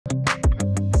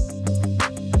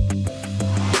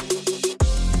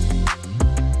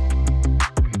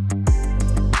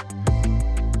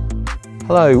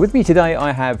Hello, with me today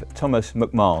I have Thomas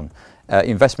McMahon,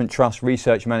 Investment Trust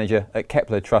Research Manager at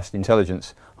Kepler Trust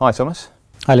Intelligence. Hi Thomas.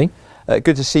 Hi Lee.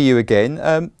 Good to see you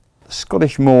again.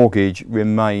 Scottish Mortgage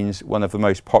remains one of the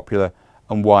most popular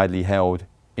and widely held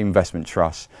investment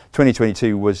trusts.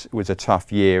 2022 was a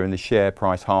tough year and the share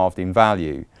price halved in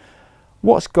value.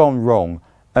 What's gone wrong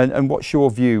and what's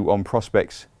your view on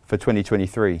prospects for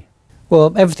 2023?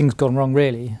 Well, everything's gone wrong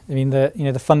really. I mean,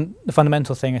 the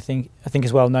fundamental thing I think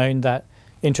is well known, that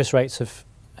interest rates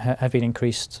have been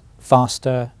increased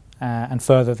faster and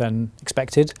further than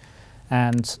expected,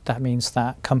 and that means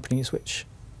that companies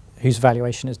whose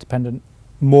valuation is dependent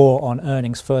more on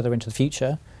earnings further into the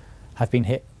future have been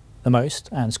hit the most,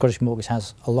 and Scottish Mortgage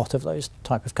has a lot of those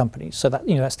type of companies. So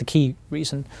that's the key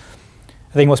reason.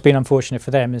 I think what's been unfortunate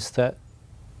for them is that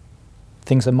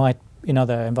things that might in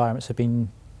other environments have been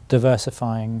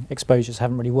diversifying exposures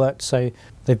haven't really worked. So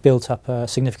they've built up a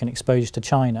significant exposure to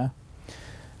China,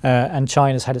 and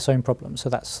China's had its own problems, so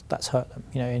that's hurt them.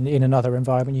 You know, in another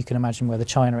environment you can imagine where the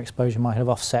China exposure might have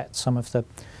offset some of the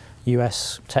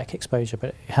US tech exposure, but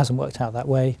it hasn't worked out that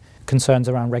way. Concerns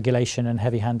around regulation and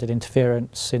heavy-handed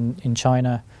interference in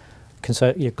China,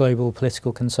 global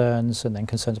political concerns, and then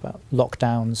concerns about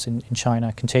lockdowns in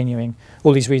China continuing.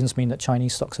 All these reasons mean that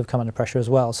Chinese stocks have come under pressure as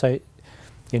well. So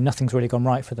nothing's really gone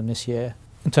right for them this year.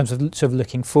 In terms of sort of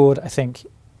looking forward, I think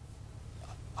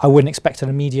I wouldn't expect an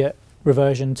immediate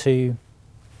reversion to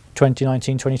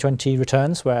 2019, 2020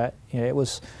 returns, where it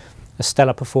was a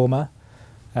stellar performer.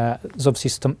 There's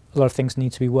obviously a lot of things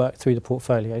need to be worked through the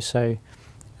portfolio. So,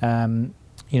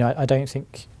 I don't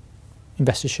think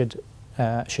investors should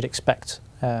expect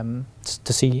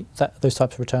to see those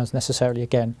types of returns necessarily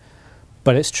again.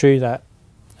 But it's true that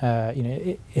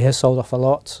it has sold off a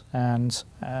lot, and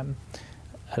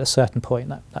at a certain point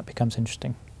that becomes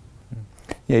interesting.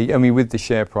 Yeah, I mean, with the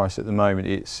share price at the moment,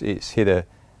 it's hit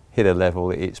a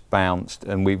level, it's bounced,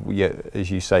 and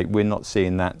as you say, we're not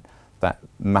seeing that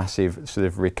massive sort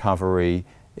of recovery.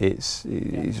 It's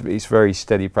very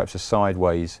steady, perhaps a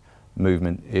sideways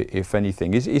movement, if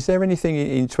anything. Is there anything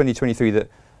in 2023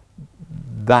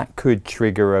 that could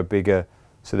trigger a bigger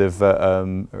sort of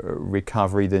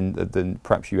recovery than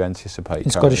perhaps you anticipate?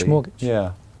 In Scottish Mortgage?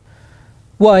 Yeah.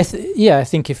 Well, I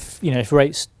think if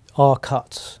rates are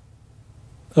cut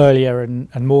earlier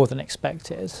and more than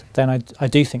expected, then I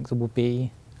do think there will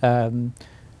be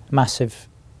massive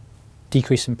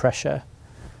decrease in pressure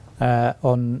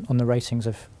on the ratings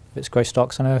of its growth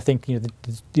stocks. And I think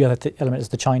the other element is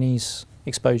the Chinese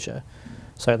exposure.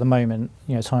 So at the moment,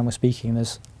 time we're speaking,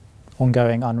 there's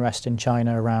ongoing unrest in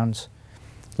China around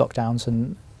lockdowns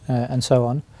and so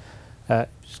on.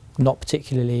 Not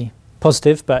particularly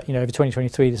positive, but over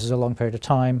 2023, this is a long period of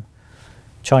time.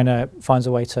 China finds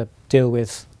a way to deal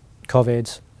with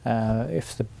COVID.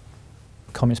 If the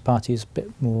Communist Party is a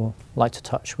bit more light to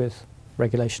touch with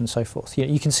regulation and so forth,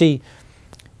 you can see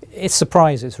it's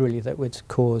surprises really that would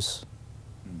cause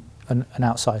an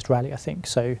outsized rally, I think.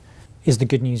 So is the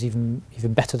good news even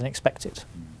better than expected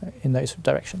in those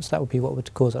directions? That would be what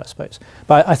would cause it, I suppose.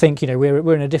 But I think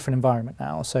we're in a different environment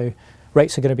now, so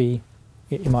rates are going to be,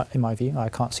 in my view, I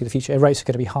can't see the future, rates are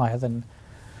going to be higher than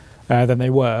they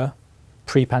were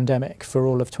pre-pandemic for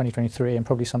all of 2023 and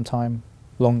probably some time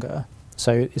longer.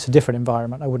 So it's a different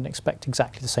environment. I wouldn't expect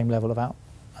exactly the same level of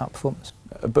outperformance.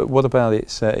 But what about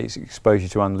its exposure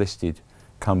to unlisted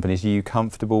companies? Are you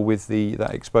comfortable with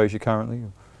that exposure currently?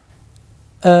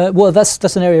 Well,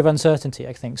 that's an area of uncertainty,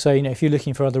 I think. So if you're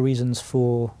looking for other reasons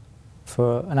for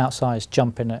an outsized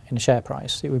jump in a share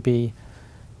price, it would be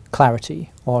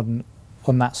clarity on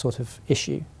that sort of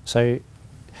issue. So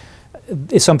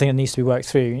it's something that needs to be worked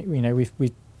through.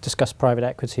 We've discussed private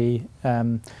equity,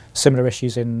 similar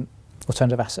issues in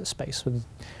alternative asset space.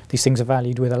 These things are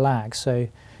valued with a lag, so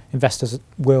investors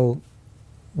will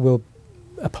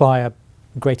apply a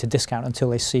greater discount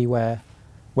until they see where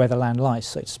the land lies,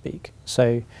 so to speak.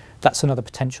 So that's another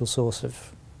potential source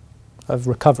of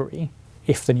recovery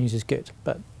if the news is good.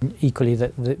 But equally,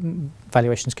 the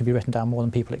valuations can be written down more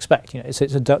than people expect. It's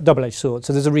a double-edged sword.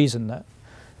 So there's a reason that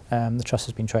the trust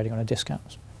has been trading on a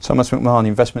discount. Thomas McMahon,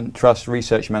 Investment Trust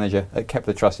Research Manager at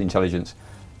Kepler Trust Intelligence.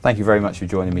 Thank you very much for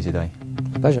joining me today.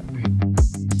 Pleasure.